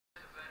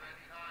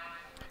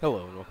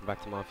Hello and welcome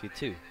back to Mafia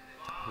 2.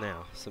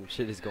 Now, some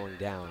shit is going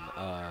down.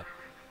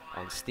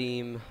 On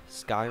Steam,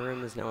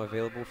 Skyrim is now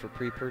available for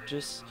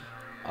pre-purchase.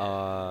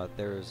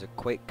 There's a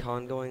WOYK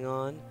con going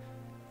on.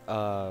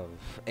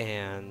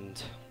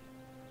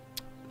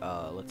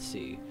 Let's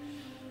see.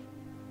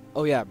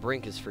 Oh yeah,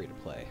 Brink is free to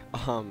play.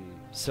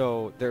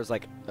 So there's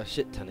like a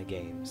shit ton of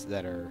games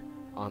that are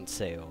on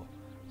sale.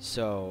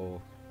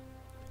 So,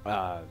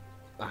 I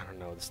don't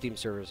know, the Steam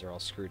servers are all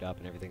screwed up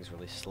and everything's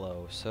really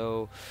slow.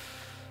 So,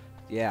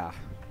 yeah,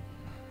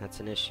 that's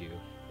an issue.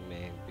 You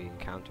may be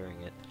encountering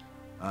it.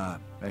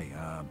 Hey,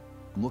 I'm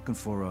looking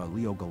for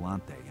Leo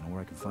Galante. You know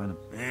where I can find him?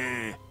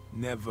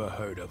 Never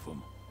heard of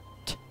him.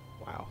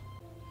 Wow.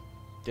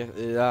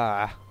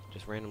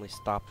 Just randomly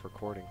stopped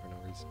recording for no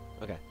reason.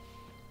 Okay.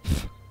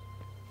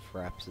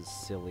 Fraps is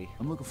silly.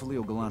 I'm looking for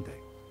Leo Galante.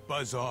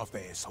 Buzz off,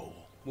 asshole.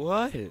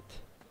 What?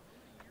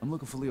 I'm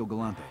looking for Leo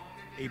Galante.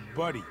 Hey,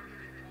 buddy,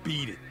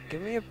 beat it.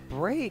 Give me a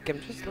break. I'm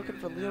just looking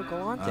for Leo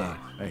Galante.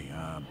 Hey,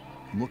 I'm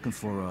looking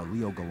for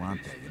Leo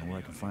Galante. You know where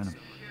I can find him?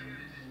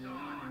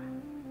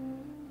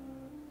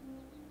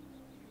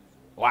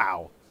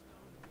 Wow.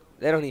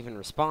 They don't even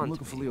respond. I'm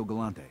looking to for me. Leo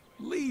Galante.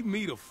 Leave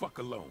me the fuck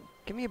alone.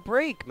 Give me a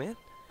break, man.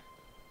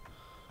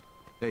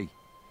 Hey,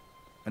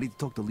 I need to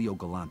talk to Leo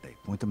Galante.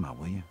 Point him out,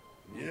 will you?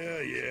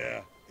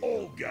 Yeah.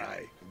 Old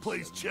guy.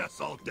 Plays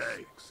chess all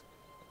day.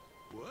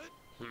 What?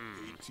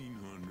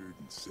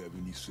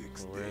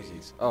 1876 Where is he?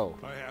 days. Oh.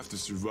 I have to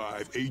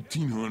survive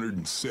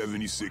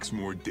 1876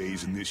 more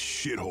days in this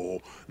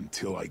shithole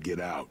until I get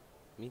out.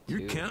 Me too.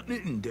 You're counting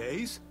it in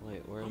days?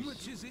 Wait, How where's...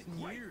 much is it in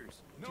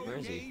years? No Where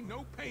is he? gain,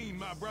 no pain,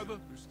 my brother.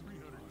 There's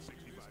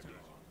 365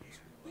 days.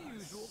 The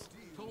usual.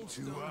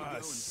 To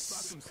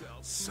us,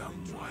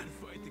 someone.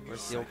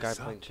 Where's the old guy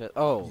playing chess?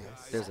 Oh,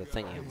 there's a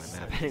thingy on my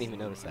map. I didn't even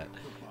notice that.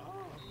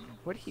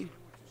 What are you...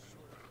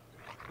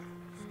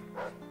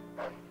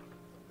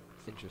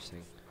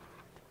 Interesting.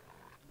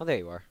 Oh, there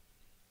you are.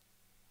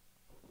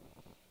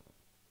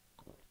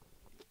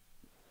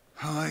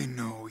 I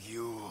know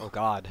you. Oh,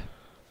 God.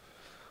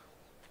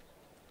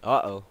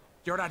 Uh-oh.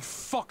 You're that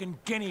fucking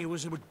guinea who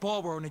was with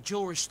Barbara in a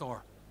jewelry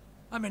store.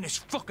 I'm in this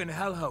fucking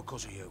hellhole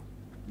because of you.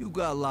 You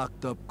got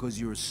locked up because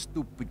you're a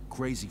stupid,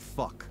 crazy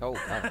fuck. Oh,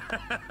 God.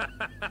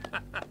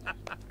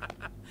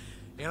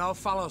 You know,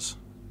 fellas,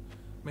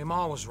 my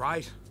mom was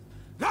right.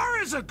 There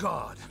is a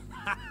God!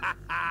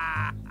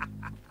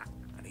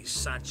 And he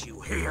sent you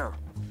here,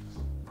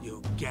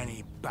 you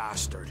guinea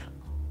bastard,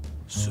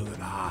 so that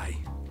I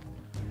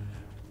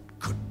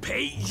could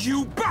pay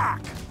you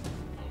back!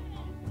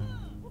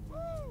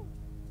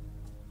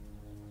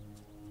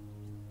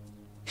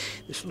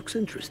 This looks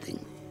interesting.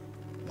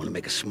 Want to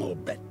make a small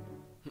bet?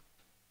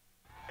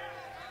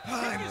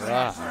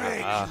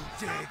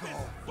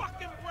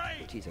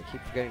 Jeez, I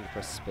keep forgetting to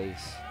press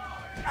space.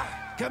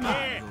 Come on,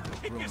 you little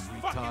Kick grown his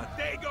fucking retard.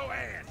 dago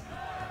ass.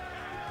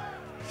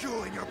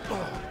 You and your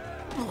ball.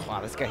 Wow,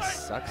 this guy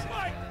sucks.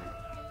 Man.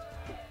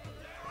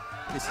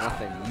 This is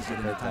Nothing easier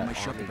than the time I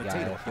shoved a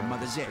potato up your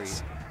mother's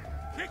ass.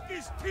 Kick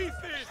his teeth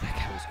in. That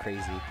guy was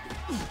crazy.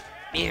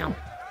 Meow.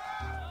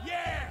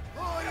 Yeah.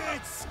 Oh, you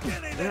ain't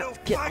skinny little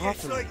Get off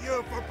faggots of like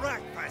you for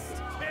breakfast.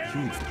 Tear him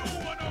a new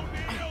one,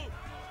 O'Neal.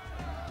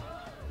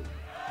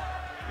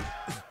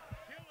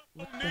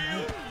 What the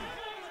hell?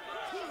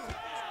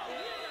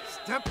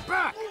 Step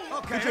back.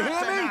 Okay, Did you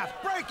hear me?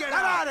 Break it Get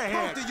out. outta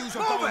here. Both of you's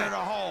Move going it. in the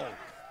hole.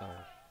 Oh.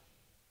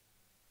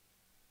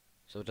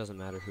 So it doesn't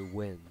matter who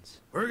wins.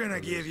 We're gonna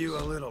give you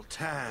a little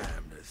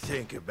time to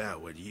think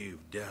about what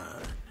you've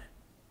done.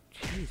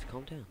 Jeez,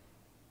 calm down.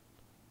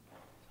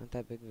 It's not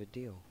that big of a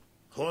deal.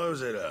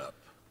 Close it up.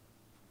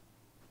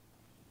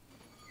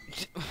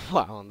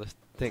 Wow, on the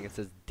thing it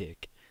says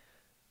dick.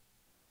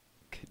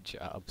 Good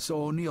job.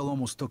 So O'Neal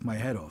almost took my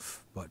head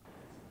off, but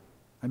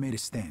I made a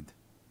stand.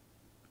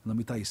 Let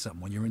me tell you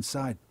something, when you're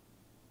inside,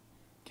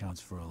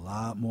 counts for a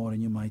lot more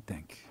than you might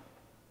think.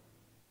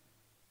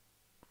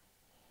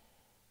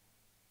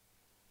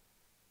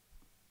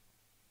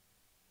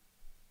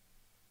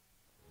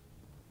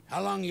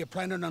 How long are you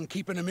planning on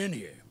keeping him in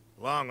here?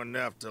 Long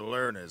enough to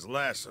learn his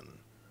lesson.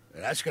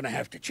 That's gonna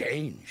have to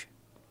change.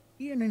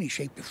 He in any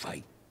shape to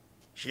fight?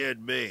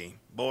 Should be.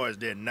 Boys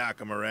didn't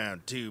knock him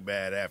around too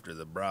bad after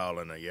the brawl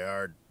in the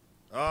yard.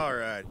 All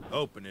right,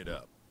 open it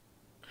up.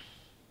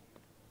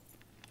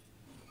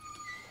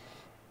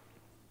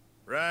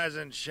 Rise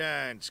and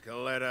shine,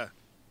 Scaletta.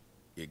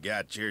 You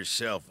got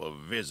yourself a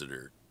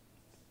visitor.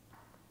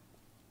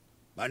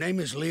 My name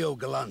is Leo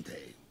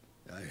Galante.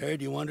 I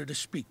heard you wanted to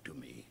speak to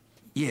me.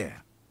 Yeah,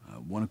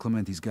 one of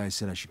Clementi's guys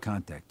said I should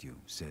contact you.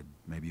 Said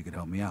maybe you could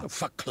help me Oh, out.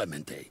 fuck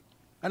Clemente.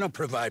 I don't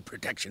provide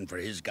protection for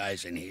his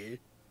guys in here.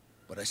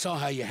 But I saw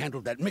how you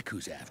handled that Mick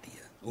who's after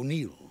you,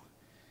 O'Neal.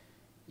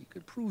 He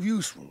could prove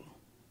useful.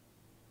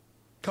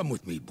 Come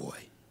with me, boy.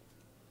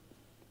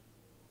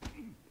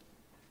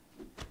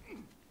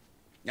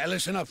 Now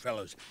listen up,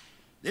 fellas.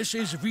 This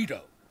is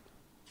Vito.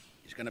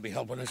 He's gonna be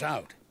helping us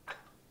out.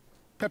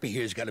 Peppy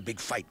here's got a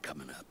big fight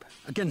coming up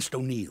against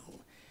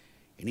O'Neal.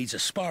 He needs a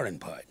sparring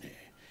partner.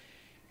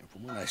 And from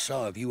From what I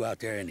saw of you out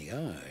there in the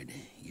yard,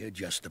 you're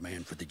just the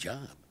man for the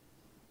job.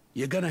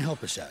 You're gonna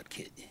help us out,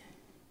 kid.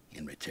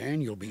 In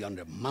return, you'll be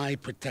under my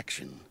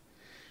protection.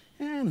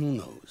 And who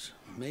knows,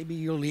 maybe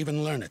you'll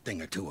even learn a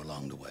thing or two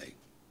along the way.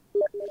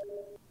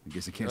 I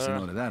guess I can't say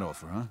no to that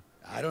offer, huh?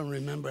 I don't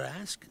remember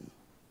asking.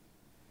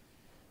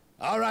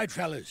 All right,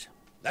 fellas,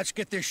 let's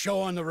get this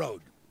show on the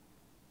road.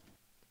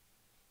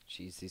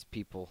 Jeez, these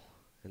people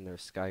in their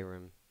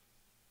Skyrim.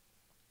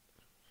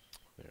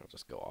 I'll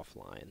just go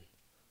offline.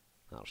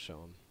 I'll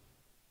show them.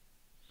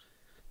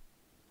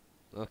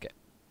 Okay.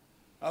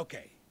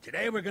 Okay,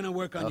 today we're gonna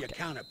work on your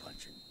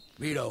counterpunching.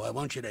 Vito, I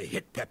want you to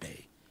hit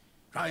Pepe.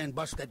 Try and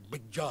bust that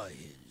big jaw of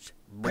his.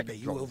 Pepe,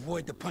 you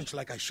avoid the punch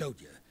like I showed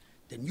you.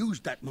 Then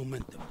use that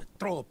momentum to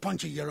throw a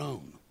punch of your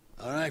own.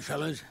 All right,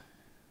 fellas,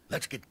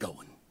 let's get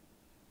going.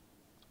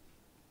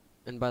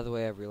 And by the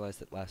way, I realized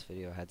that last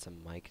video had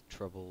some mic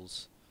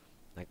troubles.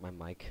 Like my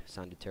mic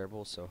sounded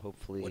terrible, so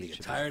hopefully. What, are you it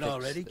should tired be fixed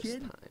already, this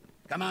kid? time.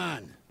 Come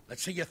on,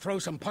 let's see you throw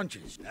some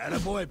punches.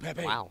 Attaboy,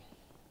 Pepe. Wow.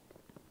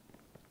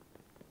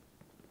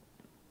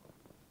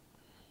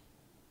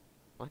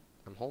 What?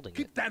 I'm holding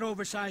Keep it. that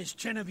oversized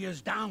chin of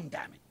yours down,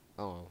 damn it.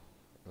 Oh,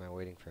 am I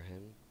waiting for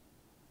him?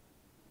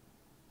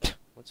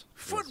 What's his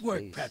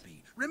Footwork, face?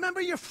 Pepe. Remember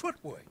your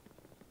footwork.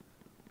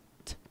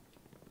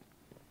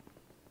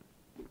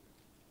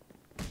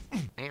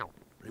 Ow.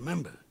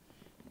 Remember,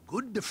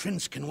 good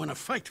defense can win a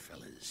fight,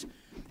 fellas.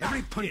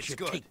 Every punch you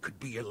take could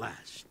be your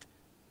last.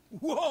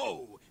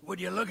 Whoa!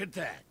 Would you look at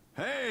that?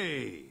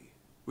 Hey,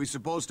 we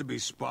supposed to be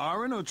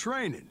sparring or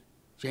training?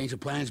 Change of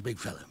plans, big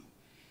fella.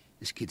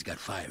 This kid's got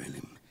fire in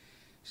him.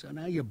 So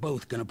now you're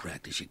both gonna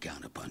practice your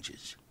counter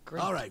punches.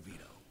 Great. All right,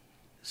 Vito.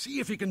 See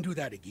if you can do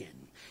that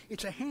again.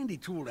 It's a handy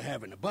tool to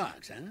have in the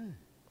box, huh?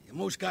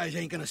 Most guys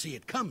ain't gonna see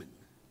it coming.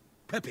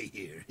 Pepe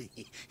here,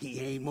 he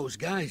ain't most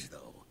guys,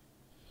 though.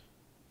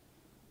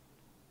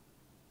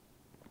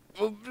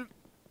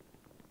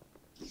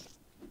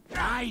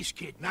 Nice,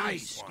 kid,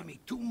 nice. Give me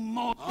 2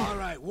 more. All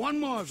right, 1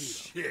 more, Vito.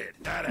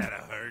 Shit, that had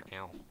to hurt.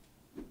 Ow.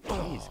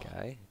 Please,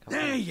 guy. Come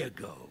There on. you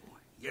go.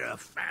 You're a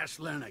fast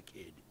learner,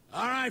 kid.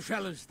 All right,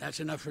 fellas, that's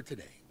enough for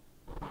today.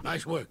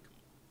 Nice work.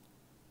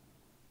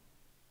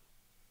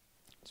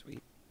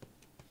 Sweet.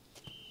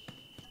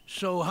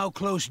 So how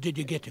close did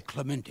you get to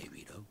Clemente,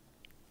 Vito?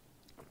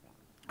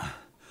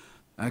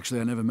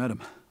 Actually, I never met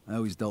him. I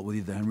always dealt with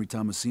either Henry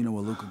Tomasino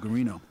or Luca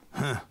Guarino.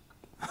 Huh.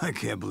 I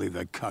can't believe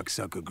that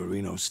cocksucker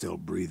Guarino's still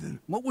breathing.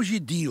 What was your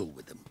deal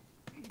with him?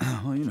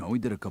 Well, you know, we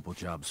did a couple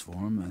jobs for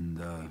him,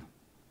 and,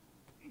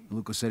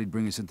 Luca said he'd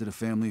bring us into the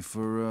family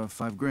for,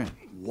 $5 grand.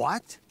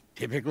 What?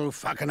 Typical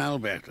fucking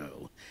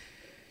Alberto.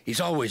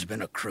 He's always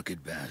been a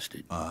crooked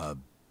bastard.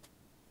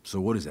 So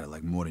what is that,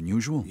 like more than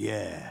usual?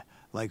 Yeah,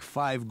 like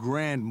 5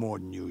 grand more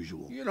than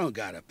usual. You don't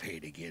gotta pay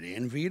to get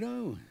in,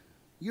 Vito.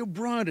 You're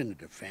brought into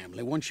the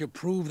family once you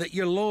prove that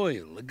you're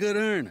loyal, a good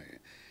earner,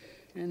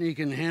 and you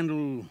can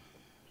handle,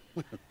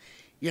 well,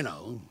 you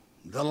know,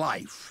 the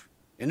life.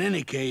 In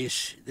any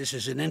case, this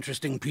is an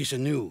interesting piece of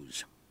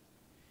news.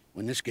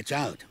 When this gets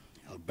out,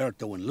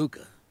 Alberto and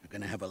Luca are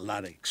gonna have a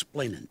lot of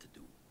explaining to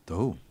do. To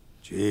who?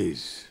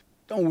 Jeez.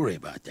 Don't worry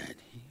about that.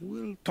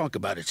 We'll talk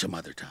about it some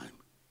other time.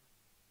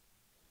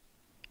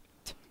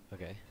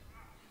 Okay.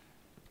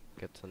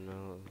 Get to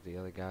know the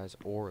other guys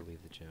or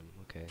leave the gym.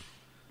 Okay.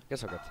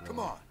 Guess I'll get to know Come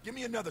them. on, give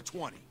me another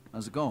 20.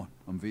 How's it going?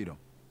 I'm Vito.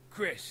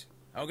 Chris,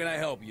 how can I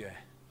help you?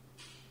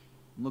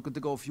 I'm looking to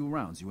go a few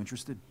rounds. You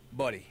interested?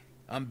 Buddy,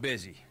 I'm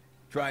busy.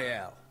 Try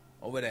Al.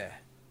 Over there.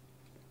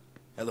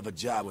 Hell of a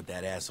job with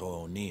that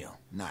asshole O'Neill.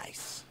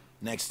 Nice.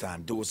 Next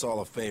time, do us all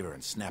a favor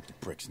and snap the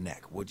prick's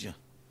neck, would you?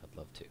 I'd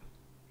love to.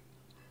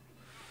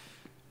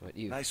 What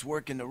you? Nice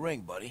work in the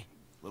ring, buddy.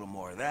 A little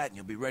more of that and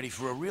you'll be ready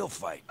for a real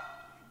fight.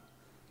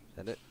 Is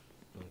that it?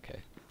 Okay.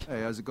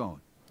 Hey, how's it going?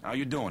 How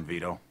you doing,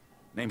 Vito?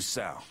 Name's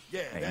Sal.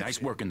 Yeah, Hey, that's nice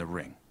it. work in the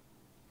ring.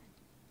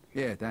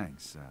 Yeah,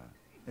 thanks.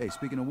 Hey,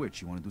 speaking of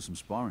which, you want to do some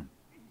sparring?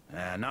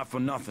 Not for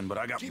nothing, but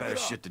I got Keep better it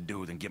up. shit to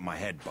do than get my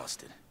head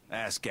busted.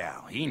 Ask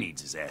Al. He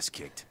needs his ass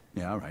kicked.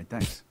 Yeah, all right,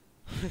 thanks.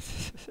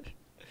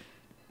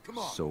 Come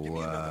on, So, give me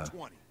another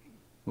 20.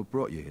 What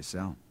brought you here,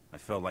 Sal? I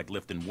felt like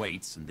lifting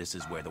weights, and this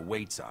is where the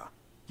weights are.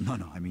 No,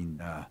 I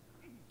mean,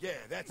 Yeah,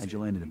 that's how'd it. you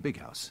land in a big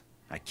house?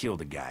 I killed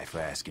a guy for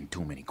asking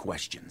too many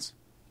questions.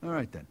 All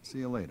right, then. See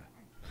you later.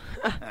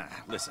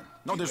 Listen,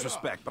 no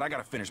disrespect, but I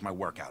gotta finish my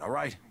workout, all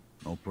right?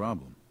 No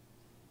problem.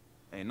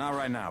 Hey, not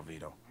right now,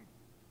 Vito.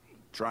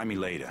 Try me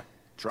later.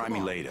 Try Come me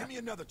on, later. give me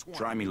another 20.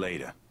 Try me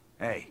later.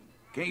 Hey,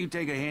 can't you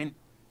take a hint?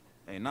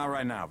 Hey, not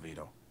right now,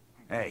 Vito.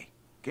 Hey,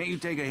 can't you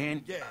take a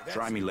hint? Yeah, that's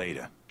Try me it.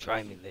 later.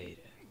 Try me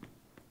later.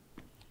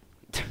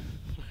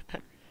 How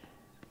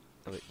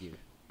about you?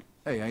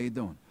 Hey, how you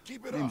doing?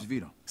 Keep it Name's up.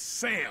 Vito.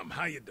 Sam,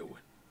 how you doing?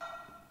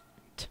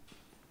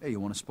 Hey, you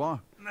want to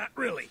spar? Not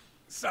really.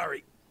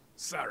 Sorry.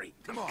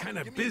 Come I'm on, kind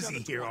of give me busy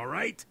another here, 20. all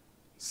right?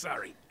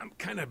 Sorry. I'm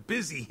kind of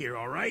busy here,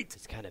 all right?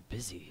 It's kind of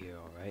busy here,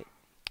 all right.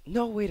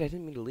 No, wait, I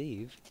didn't mean to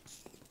leave.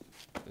 Oops.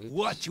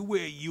 Watch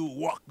where you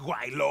walk,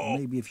 Guaylo.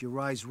 Maybe if your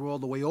eyes were all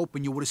the way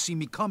open, you would have seen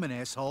me coming,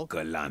 asshole.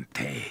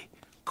 Galante.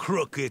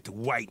 crooked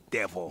white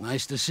devil.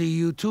 Nice to see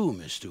you too,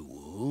 Mr.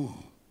 Wu.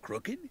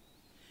 Crooked?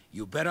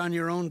 You bet on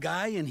your own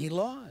guy and he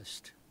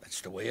lost.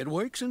 That's the way it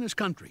works in this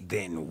country.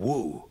 Then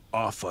Wu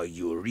offer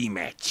you a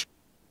rematch.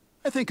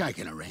 I think I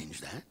can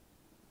arrange that.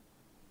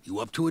 You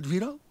up to it,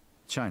 Vito?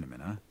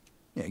 Chinaman, huh?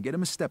 Yeah, get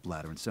him a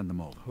stepladder and send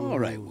him over. All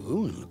right,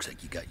 Wu. It looks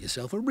like you got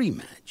yourself a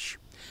rematch.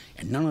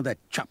 And none of that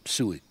chop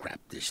suey crap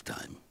this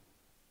time.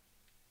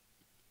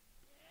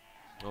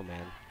 Oh,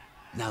 man.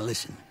 Now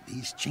listen,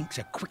 these chinks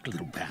are quick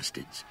little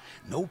bastards.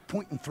 No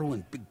point in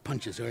throwing big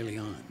punches early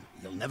on.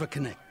 You'll never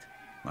connect.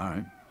 All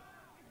right.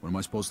 What am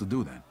I supposed to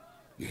do then?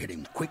 You hit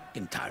him quick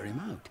and tire him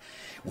out.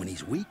 When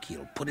he's weak,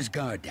 he'll put his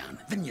guard down.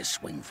 Then you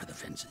swing for the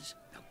fences.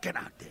 Now get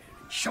out there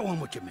and show him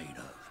what you're made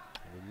of.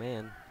 Oh,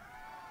 man.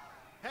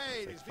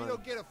 Hey, does Vito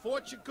get a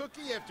fortune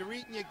cookie after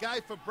eating your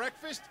guy for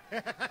breakfast?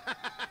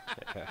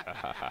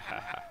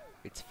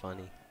 It's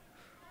funny.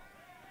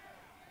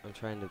 I'm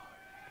trying to...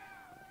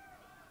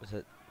 What's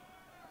it?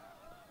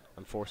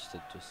 I'm forced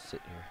to just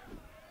sit here.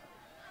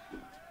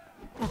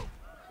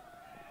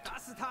 打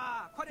死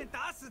他！快点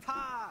打死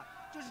他！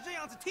就是这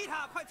样子踢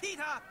他，快踢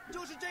他！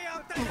就是这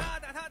样，打他，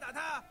打他，打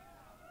他！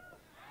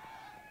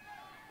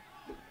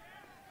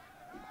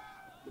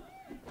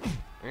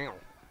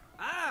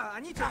啊，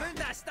你这本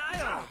打死他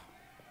哟！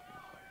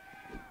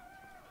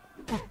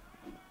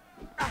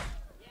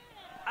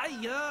哎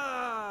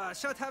呀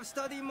，shut up,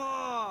 study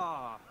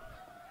more。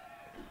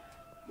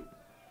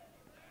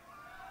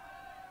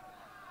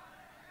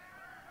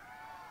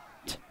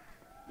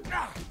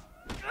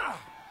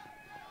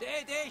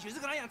对对，就是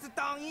这个样子，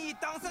当一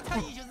当上才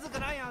艺就是这个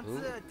样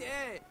子，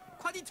对，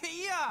快点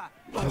踢呀，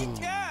快点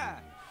踢！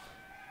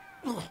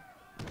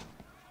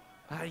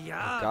哎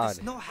呀 God.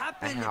 this no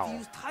happen if you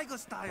use tiger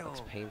style.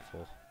 That's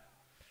painful.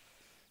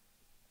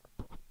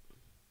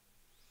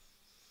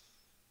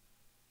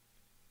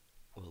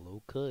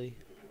 Well, okay.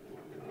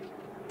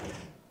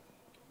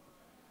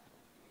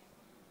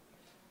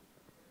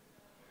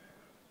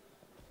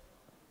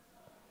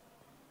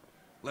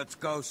 Let's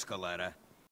go, Scaletta.